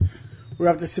We're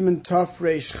up to Siman Tov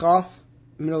Reish Chaf,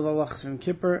 middle of the Lachas from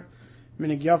Kippur.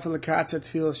 Minig Yafel Lekatze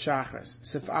Tfilas Shachris.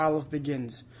 Sif Aleph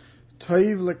begins.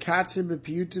 Toiv Lekatze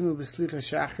b'piyutim u'b'slicha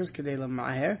Shachris kedei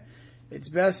l'maher. It's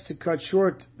best to cut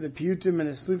short the piyutim and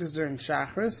the slichas during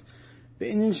Shachris.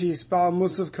 Be'inyan sheyispal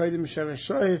Musaf kodim sheva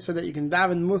shoyeh, so that you can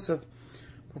daven Musaf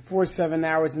before 7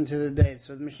 hours into the day.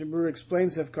 So the Mishnah Berurah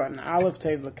explains Sif Katan Aleph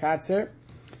Toiv Lekatze.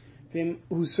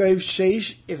 Who saves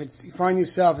sheish, if you find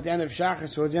yourself at the end of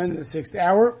Shachris or at the end of the 6th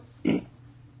hour, Yidalgu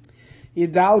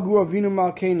Avinu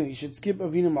Malkeinu. You should skip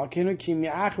Avinu Malkeinu. Kim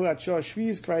Ya'achu at Shah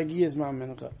Shviz Kraygi Zman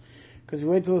Mincha. Because if you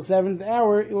wait till the 7th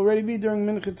hour, it'll already be during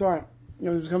Mincha time.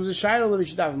 It becomes a shayla whether you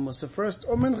should have Musa first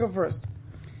or Mincha first.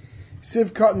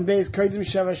 Siv Katan Beis Kaidim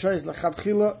Sheva Shoyes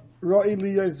Lachatchila Ro'i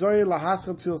Liyoi Zoy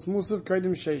Lahaschat Fils Musaf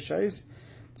Kaidim Shei Shoyes.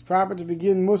 It's proper to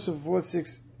begin Musa before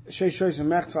 6 Shei Shoyes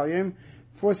and Mechza Yom.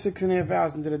 6.5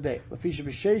 hours into the day. Lafisha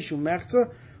b'sheish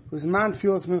u'mechza, whose man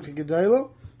tfilas mincha gedayla,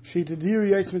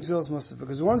 she'itadiri yaitz mitfilas musaf.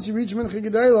 Because once you reach mincha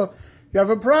gedayla, you have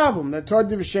a problem. That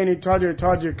tadir v'sheni tadir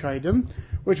kaidim,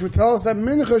 which would tell us that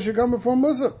mincha should come before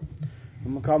musaf.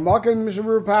 And Makam Baka and Mishnah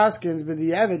Berurah Paskins, but the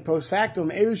Evid post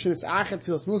factum elushon is achet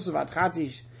tfilas musaf at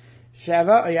chatzi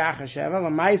sheva ayacha sheva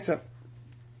lamaisa.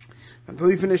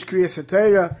 Until you finish kriyas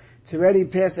hatayra, it's already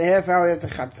past a half hour after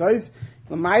chatzos.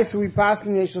 L'maisa we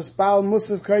paskin yeshlo spal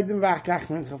musaf kaidim v'achkach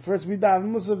mincha. First we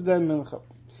daven musaf, then mincha.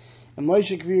 And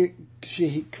Moshe kvar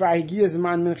higia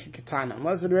zaman mincha katana.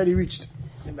 Unless it already reached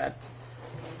about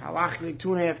halachically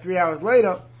 2.5-3 hours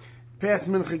later, past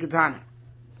mincha katana.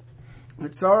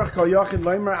 Mitzorach kol yochid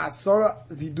loimer asora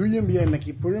viduyim b'yem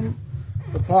kippurim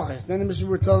b'pachas. Then the Mishnah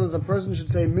Berurah tells us a person should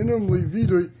say minimally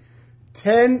viduy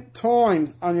 10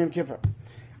 times on Yom Kippur.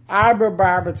 Arba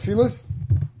barba tefilus.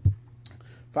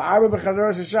 For Arba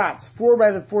b'chazaros hashatz, 4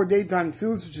 by the 4 daytime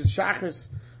tefillos, which is Shachris,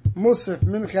 Musaf,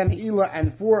 Mincha, and Ila,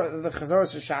 and 4 of the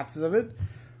chazaros hashatzes of it.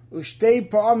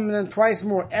 Ushtei pa'am, and then twice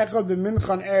more, Echad b'mincha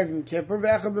and Erev Yom Kippur,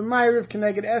 v'echad b'mayriv,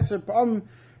 keneged eser pa'am,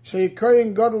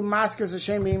 she'yikoyin gadol maskers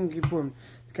Hashem b'yom Kippurim.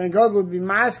 The Kohen Gadol would be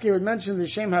masker, would mention the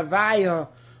Shem Havaya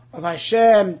of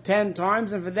Hashem 10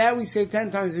 times, and for that we say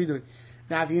 10 times vidui.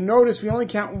 Now if you notice, we only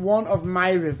count 1 of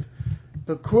Mayriv.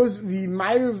 Because the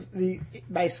Ma'ariv,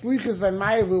 by Slichas, by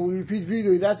Ma'ariv, we repeat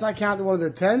Vidui, that's not counted one of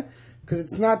the 10, because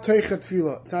it's not Teicha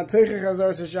Tefillah. It's not Teicha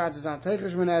Chazaros Hashatz, it's not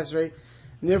Teicha Shemon Esrei,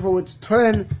 and therefore it's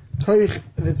 10 Teich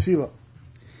the Tefillah.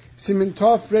 Siman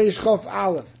Tov Reish Chaf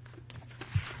Aleph.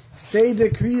 Say the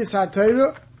Kriyas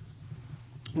HaTorah,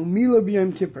 Umila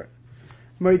B'Yom Kippur.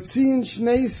 Moitziin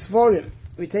Shnei Svorim.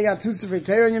 We take out 2 Sefer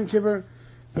Torah in Yom Kippur.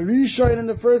 A Rishon in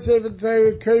the first Sefer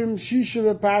Torah, Kerim Shisha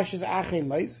V'Pashas Achei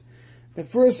Mois. The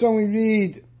first one we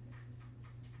read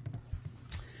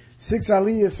 6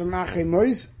 aliyahs from Achei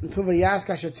Mois until V'Yas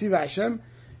Kashatziva Hashem.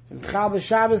 From Chal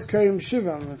B'Shabbos Kerim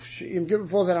Shiva. If Yom Kippur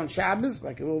falls out on Shabbos,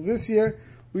 like it will this year,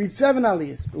 we read 7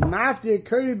 aliyahs. Umaftir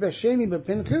Keri B'Sheni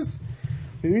B'Pinchas.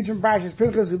 We read from Parshas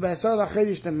Pinchas V'B'Asar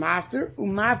L'Chedesh the Maftir.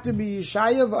 Umaftir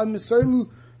B'Yishaya V'Amisoilu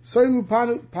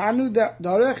Panu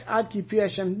Darech Ad Ki Pi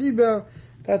Hashem Diber.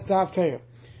 That's the Haftarah.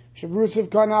 Shabrusif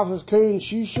Karnal says Curry and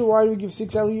Shisha. Why do we give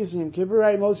 6 aliyahs in Yom Kippur?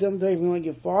 Right, most of them we only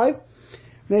give 5.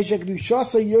 Meshach do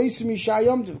Shasa Yosim Yisha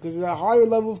Yom Tov, because it's a higher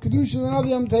level of kedusha than other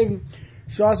Yom Tovim.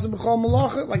 Shasa B'chol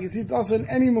Malacha, like you see, it's also in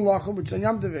any Malacha, which on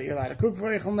Yom Tov you're allowed to cook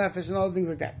for Echel Nefesh and other things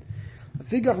like that.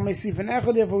 Figach Meisif and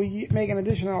Echel, therefore we make an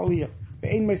additional aliyah.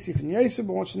 Ve'ein Meisif and Yosef,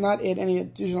 but one should not add any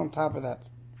addition on top of that.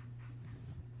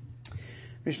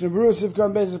 Mishnah Berurah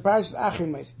Sivkon Beis Parashas Achei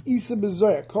Mois Isa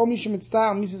B'Zoyer Kol Mishim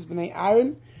Mitzvah Mises B'nei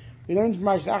Aaron. We learned from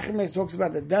Parashas Achei Mois talks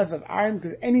about the death of Aaron,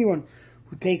 because anyone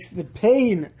who takes the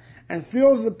pain and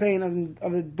feels the pain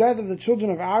of the death of the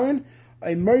children of Aaron,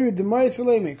 a Morid Demoy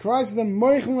Salemi cries to them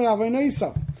Moichem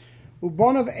Le'Avonosav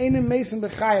Ubonav Einem Mason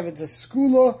B'Chayav. It's a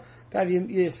skula to have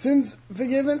your sins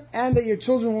forgiven and that your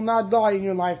children will not die in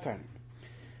your lifetime.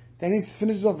 Then he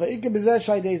finishes off, the Ikar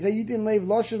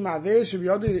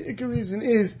reason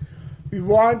is, we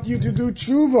want you to do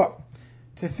tshuva,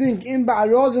 to think, in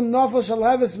ba'arozim nafal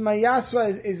shalheves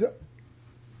mayasra is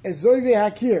zoyve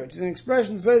hakir, which is an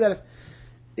expression to say that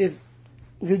if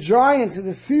the giants of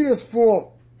the cedars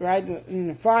fall, right, in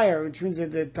the fire, which means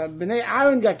that the Bnei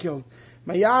Aaron got killed,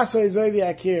 mayasra is zoyve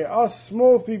hakir, us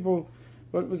small people,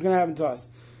 what was going to happen to us?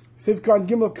 Sivkan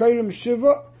Gimel Kairim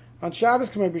Shiva, on Shabbos,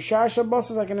 come over B'Shar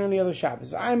Shabbos, like on any other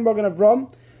Shabbos. I'm Magen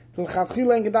Avram, till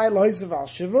Chatchila and Gedai Lohisav Al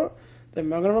Shiva. The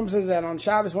Magen Avram says that on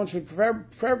Shabbos one should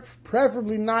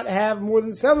preferably not have more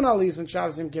than 7 aliyahs when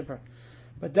Shabbos Yom Kippur.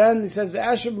 But then he says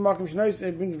V'Asher B'Makom Shenois.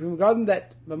 It brings from God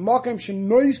that B'Makom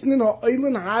Shenoisnin or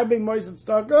Eilen Harbe Moisat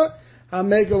Staka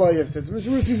HaMekel Loyevs. It's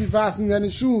Mishnah Berurah seems to be fasting then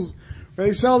in shuls where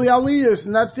they sell the aliyahs,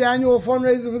 and that's the annual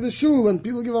fundraiser for the shul, and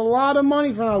people give a lot of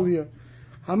money for an aliyah.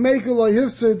 Hamekel lo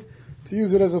hifsid, to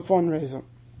use it as a fundraiser.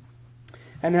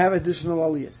 And have additional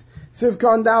aliyahs.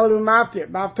 Sivka and Dalet Maftir.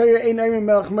 Maftir ein oimim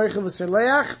melech meicha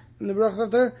v'seleach. In the Baruch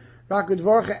Safter, rak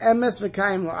udvorcha emes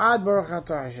v'kayim lo'ad baruch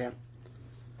atah Hashem.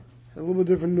 A little bit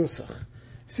different nusach.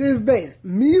 Siv Beis.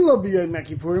 Mila b'yom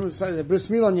Kippurim, besides the bris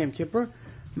mila on Yom Kippur.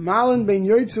 Malin ben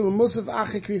yoytzir l'musaf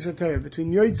ache kriyas HaTorah.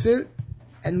 Between yoytzir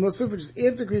and musaf, which is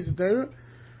after kriyas HaTorah,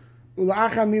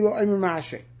 ula'acha mila oimim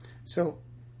ma'ashrei. So,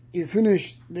 you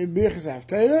finish the birchas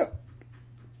HaTorah.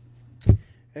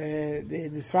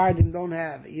 The Sfardim don't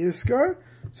have Yizkor,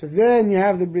 so then you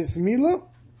have the Bris Milah,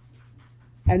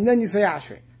 and then you say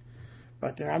Ashrei.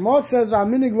 But the Ramos says,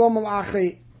 "V'aminig lo mal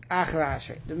achrei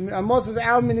Ashrei." The Ramos says,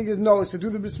 "Our minig is no, is to do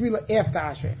the Bris Milah after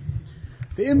Ashrei."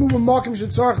 The imbu b'makim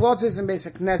should tzorch lotzes and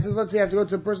basic knesses. Let's say you have to go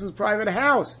to a person's private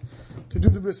house to do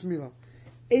the Bris Milah.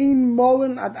 Ein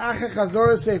molin ad acher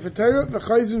chazor sefer Torah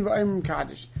v'chayzun v'ayim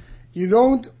kaddish. You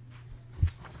don't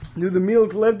do the meal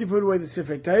till after you put away the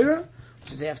sefer Torah,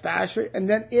 which is after Ashrei, and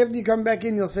then after you come back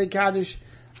in, you'll say Kaddish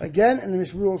again, and the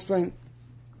Mishnah will explain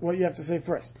what you have to say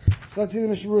first. So let's see the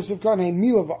Mishnah Berurah Sivkan. Hey,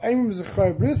 Milah v'ayim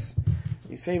zechar bris.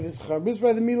 You say if it's zechar bris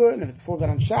by the Milah, and if it falls out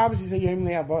on Shabbos, you say Yom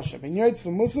Le'ah Basha. Ben Yoytz the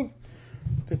Musaf,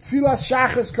 the Tfilas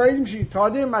Shachas Kreidim Shi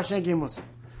Tadir Mashen Ke Musaf.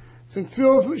 Since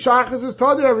Tfilas Shachas is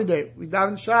Tadir every day, we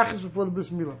daven Shachas before the Bris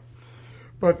Milah.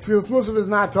 But Tfilas Musaf is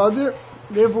not Tadir,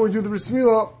 therefore we do the Bris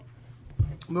Milah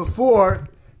before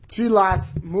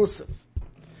Tfilas Musaf.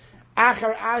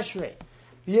 Achar Ashrei.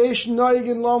 Yesh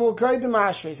noigin lomul koydem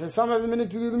Ashrei. So some have the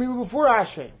minute to do the meal before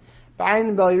Ashrei.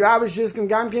 Ba'ayin bel Yirabish Yiskim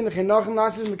Gamkin, the Chinochim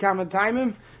Nasis, and the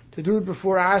Kamataimim, to do it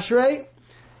before Ashrei.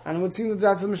 And it would seem that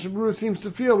that's what Mishnah Berurah seems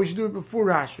to feel. We should do it before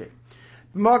Ashrei.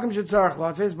 The Malkim Shetzarach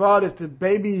Lot says, but if the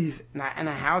baby's in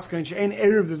a house, going to ain't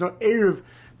Eruv, there's no Eruv,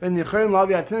 then the Chayim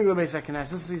Lavi Atinik Lo Beis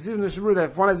HaKnesses. So you see in the Mishnah Berurah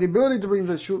that if one has the ability to bring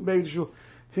the baby to shul,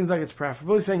 it seems like it's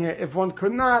preferable. He's saying here, if one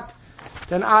could not,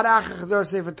 then ad acher chazar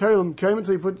sefer Torah l'mkayim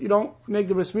until you don't make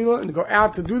the bris milah and go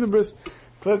out to do the bris.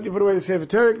 First you put away the sefer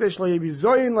Torah. K'day shlo yebi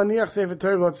zoyin laniach sefer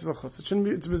Torah lo tzil chutz. It shouldn't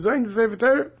be. It's bezoyin the sefer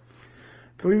Torah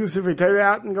to leave the sefer Torah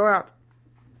out and go out.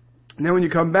 And then when you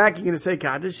come back, you're going to say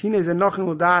kaddish. Hine ze nochin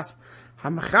l'das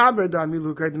ha'mechaber da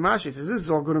milu kaydem Ashrei. Says this is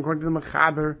all good according to the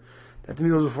mechaber that the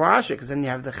milah is before Ashrei, because then you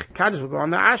have the kaddish will go on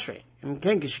the Ashrei. And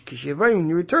when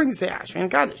you return, you say Ashrei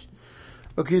and kaddish.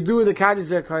 What can you do with the kaddish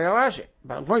there kayal Ashrei?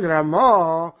 But according to the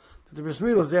Ramah, that the bris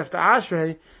milah is after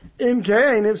Ashrei, im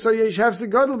kain, if so yesh hafsik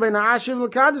gadol bein Ashrei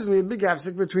v'l kaddish, there'll be a big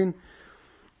hafsik between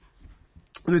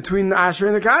the Ashrei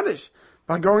and the kaddish.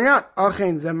 By going out,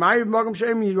 achein zemay magam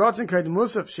sheim yiratzin kaydem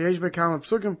musaf sheish bekam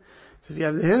psukim. So if you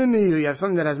have the hineni, you have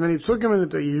something that has many psukim in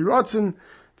it, or yiratzin,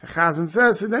 the Chazan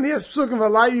says, so then he has psukim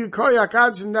v'alayu koya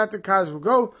kaddish, and that the kaddish will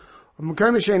go. And if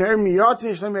your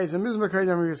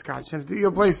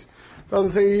place doesn't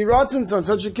say Yiratzin, so in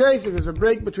such a case, if there's a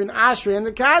break between Ashrei and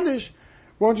the Kaddish,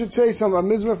 one should say some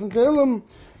Mizmah from Tehillim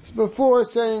before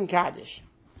saying Kaddish.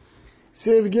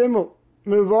 Siv Gimel,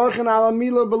 Mevarchen ala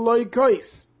Milah b'loi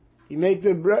kois. You make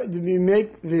the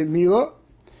Milah,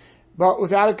 but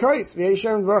without a kois.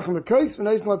 V'yeshem v'varchen b'kois,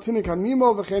 v'neis latinik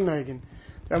hamimo v'chen noigen.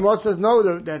 The Ramah says no,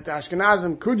 that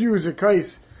Ashkenazim could use a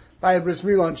kois by a bris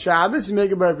milah on Shabbos. You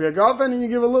make a bar piyagaf, and you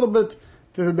give a little bit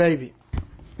to the baby.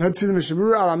 Let's see the Mishnah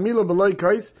Berurah ala milah b'loi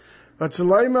kois. But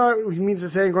Tzulaima, he means to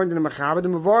say according to the Mechaber, the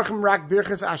Mevarchem rak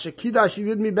birchas asher kidash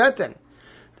yid mi beten.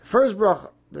 The first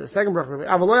bracha, the second bracha really.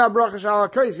 Avaloya bracha shal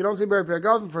kois. You don't say bar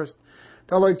piyagaf first.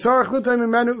 Taloi tzarach l'tay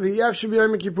mimenu v'yef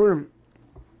shebiyayim kippurim.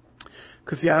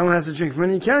 Because the animal has to drink from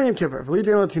any can Yom Kippur.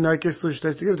 V'litei l'tinaykis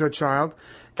l'shtes to give it to a child.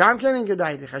 Gam kenin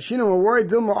gedaydi. Chashina were worried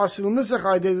dilma asil misach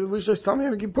ayday l'shtes tam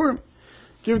Yom Kippurim.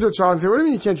 Give it to a child and say, what do you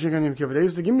mean you can't drink on Yom Kippur? They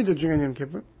used to give me the drink on Yom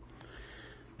Kippur.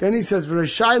 Then he says,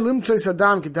 "V'reshai limtzois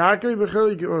adam kedarkei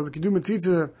b'chel," or we could do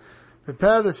mitzitza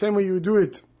prepare the same way you would do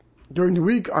it during the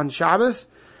week on Shabbos.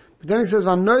 But then he says,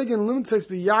 "V'noigen limtzois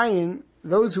b'yayin,"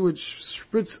 those who would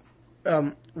spritz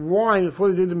wine before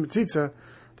they did the mitzitza,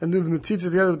 then do the mitzitza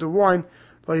together with the wine.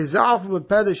 But Yizalf with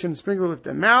peh, they shouldn't sprinkle it with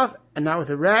their mouth and not with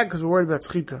a rag because we're worried about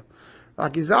tzchita.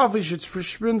 Like Yizalf, you should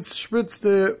spritz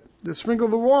the sprinkle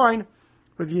the wine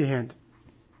with your hand.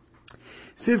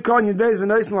 Siv Khan Yudbeis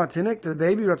v'noisen latinik, the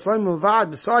baby, Ratzlaim Milvad,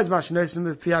 besides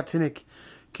Mashanoisen v'piatinik,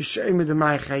 kishem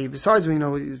b'demai chayi. Besides,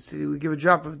 we give a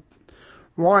drop of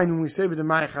wine when we say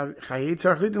b'demai chayi.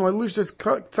 Tzarchlitin l'lushtes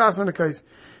tzas on the kais.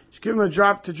 Just give him a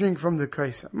drop to drink from the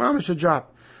kais. Mama should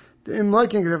drop. The im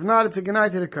liking, if not, it's a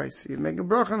ganai to the kais. You make a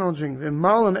bracha and don't drink.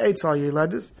 V'mal and eitzal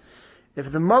yeledis.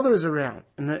 If the mother is around,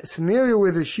 in a scenario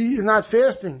where she is not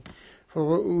fasting We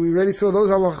already saw those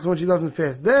halachas when she doesn't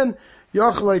fast. Then,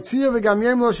 Yochel Eitzia v'gam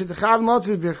yem lo shetechav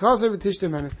notzit b'chasei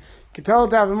v'tishtem. Could tell her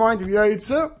to have a mind to be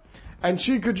Eitzah, and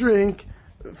she could drink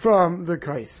from the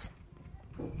kais.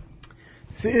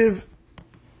 Siv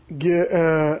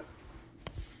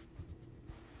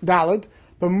Dalet,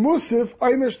 but Musaf,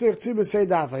 Oimer Shterech Tzibur say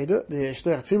da Avodah. The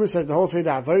Shterech Tzibur says the whole say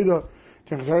da Avodah.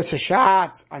 Because there's a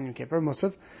shot on Yom Kippur,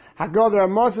 Musaf. Hagod, there are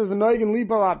Mosas, V'noigen,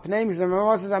 Lipa, Pneimis, and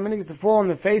Mosas, Aminigis to fall on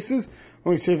the faces,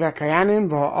 when we say V'kayanim,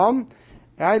 V'ha'am,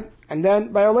 right? And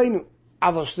then, by Oleinu,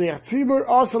 Aval Shterech Tzibur,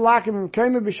 also Lakim,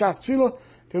 V'kayme, B'shas Tfilah,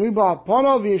 the Lipa,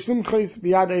 Pono, V'yeshlum Chis,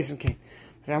 B'yad Eisim King.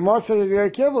 But Amos said, be very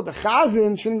careful, the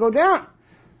Chazin shouldn't go down.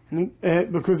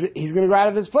 Because he's going to go out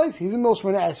of his place. He's in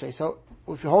Milshman Esrei. So,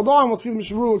 if you hold on, we'll see the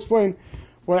Mishnah will explain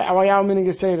why our meaning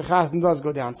is saying the Chazan does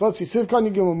go down. So let's see. Sivkan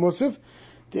you give him Musaf.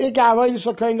 The Ika Avodah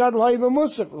shall kain gadol ha'iba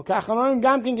Musaf. L'kachanoim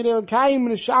gamkin kedei l'kayim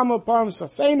n'shama param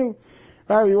sasenu.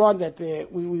 Right, we want that,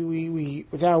 we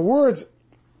with our words,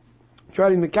 try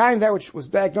to mekayim that which was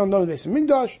back done in the base of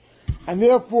Migdash, and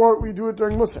therefore we do it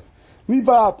during Musaf.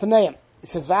 Liba Paneim. It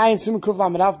says, V'ayin simen kuf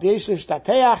lamed the de'eshlish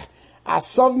tateach,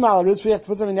 asov malaritz, we have to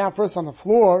put something down first on the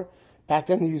floor. Back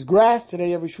then they used grass.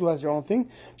 Today every shul has their own thing.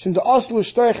 Shem the oslu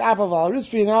shtoich apav al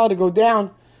ritzpi, you're now to go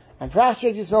down and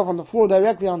prostrate yourself on the floor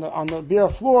directly on the bare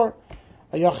floor.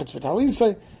 A yachitz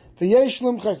betalisay. V'yesh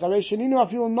lumchas dareisheninu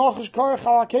afilu nochish karach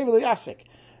al hakevel yafsik.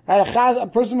 Right, a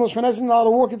person will shmenesin allowed to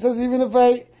walk. It says even if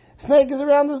a snake is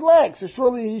around his leg, so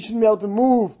surely he shouldn't be able to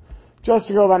move just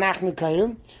to go vanachnu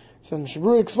kayim. So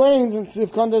Mishabru explains in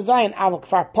Tzivkon Dezayin, Avok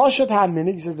Far Poshet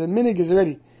HaMinig, he says the minig is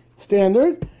already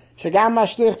standard. Shagam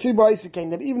Mashlich Tzibor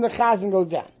Isikain, that even the Chazan goes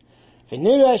down.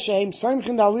 V'nireh Shehem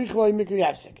Soimchin Dalich Lo Yimikru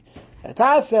Yafsik. The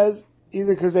Taz says,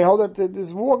 either because they hold that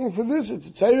this walking for this, it's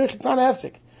a Tzarech, it's not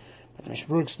Yafsik. But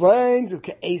Mishabru explains,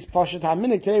 okay, Eis Poshet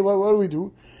HaMinig, today what do we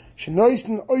do?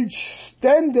 Shenoisen Oich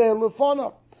Stende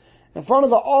Lefonah. In front of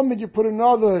the Amid, you put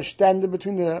another Stende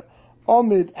between the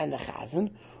Amid and the Chazan.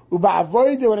 Uba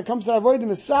avoid when it comes to avoid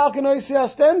misal can oisi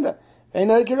stender.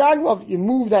 You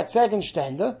move that second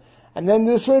stender, and then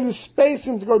this way there's space for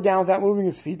him to go down without moving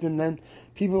his feet, and then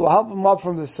people will help him up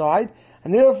from the side,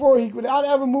 and therefore he could, without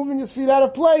ever moving his feet out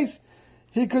of place,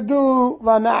 he could do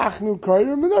vanachnu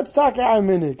koyrim, and that's taka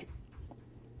arminik.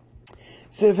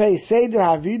 So if hey seder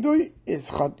havidui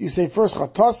is you say first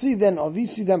chatosi, then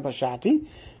avisi, then pashati.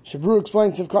 Shabru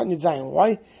explains Sivkot Yitzayin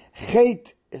why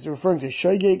chet is referring to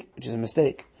shogeg, which is a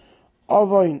mistake.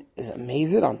 Avoin is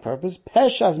amazed on purpose.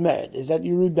 Pesha's merit is that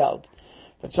you rebelled.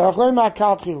 But we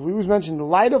always mention the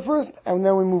lighter first, and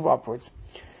then we move upwards.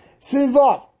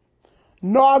 Sivav.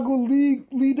 Nagu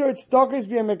leader tzedakah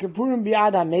b'yom kippurim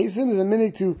bi'ad ha'mesim is a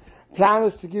minute to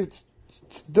promise to give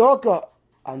tzedakah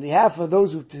on behalf of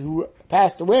those who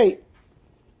passed away.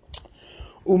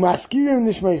 Umaskirim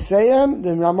nishmeiseyem,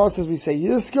 the Ramos says we say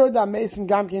Yizkor da'mesim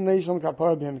gamkin leishon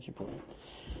kapara b'yom kippurim.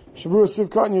 Shabru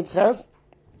Sivkot Yitches.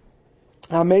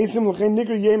 Ha'mesim l'chein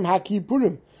nikr yom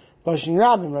ha'kippurim. Bashin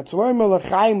Rabbim, Ratzaloim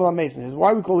l'chaim l'mesim. This is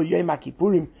why we call it Yom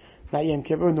ha'kippurim, not Yom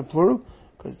Kippur in the plural,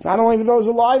 because it's not only for those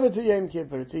alive, it's a Yom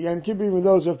Kippur. It's a Yom Kippur for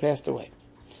those who have passed away.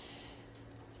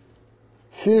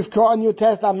 Sivkot on your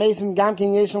test ha'mesim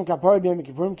gamkin yeshon kapara b'yom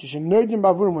kippurim kishem noidim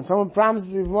bavurim. When someone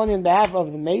promises money on behalf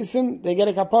of the mesim, they get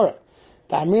a kapara.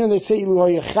 The Amina they say ilu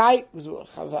ha'yachai,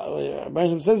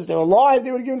 because says if they were alive,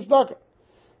 they would have given tzedakah.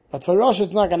 But for Rosh,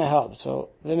 it's not going to help. So,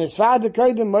 the Nesvad, the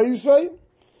Kaidim, Mayusay,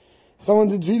 someone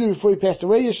did video before he passed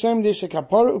away, Yeshem, Desha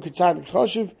Kapara, Ukitzadik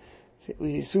Choshev,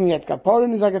 we assume he had Kapara,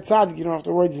 and he's like a tzaddik, you don't have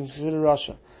to worry, it's considered Rosh.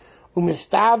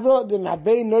 Umistavra, the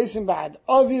Mabey, Noisim, Ba'ad,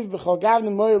 Aviv, B'chol Gavne,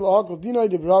 Moyel, Ohakol, Dinoy,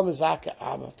 the Brav, Zaka,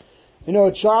 Abba. You know,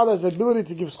 a child has the ability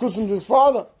to give schusim to his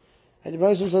father. And the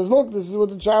Rebbe says, look, this is what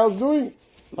the child's doing.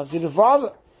 Must be the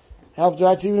father. Help the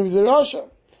rights even if he's a Rosh. So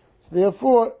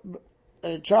therefore,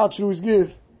 a child should always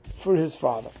give for his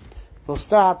father. We'll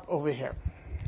stop over here.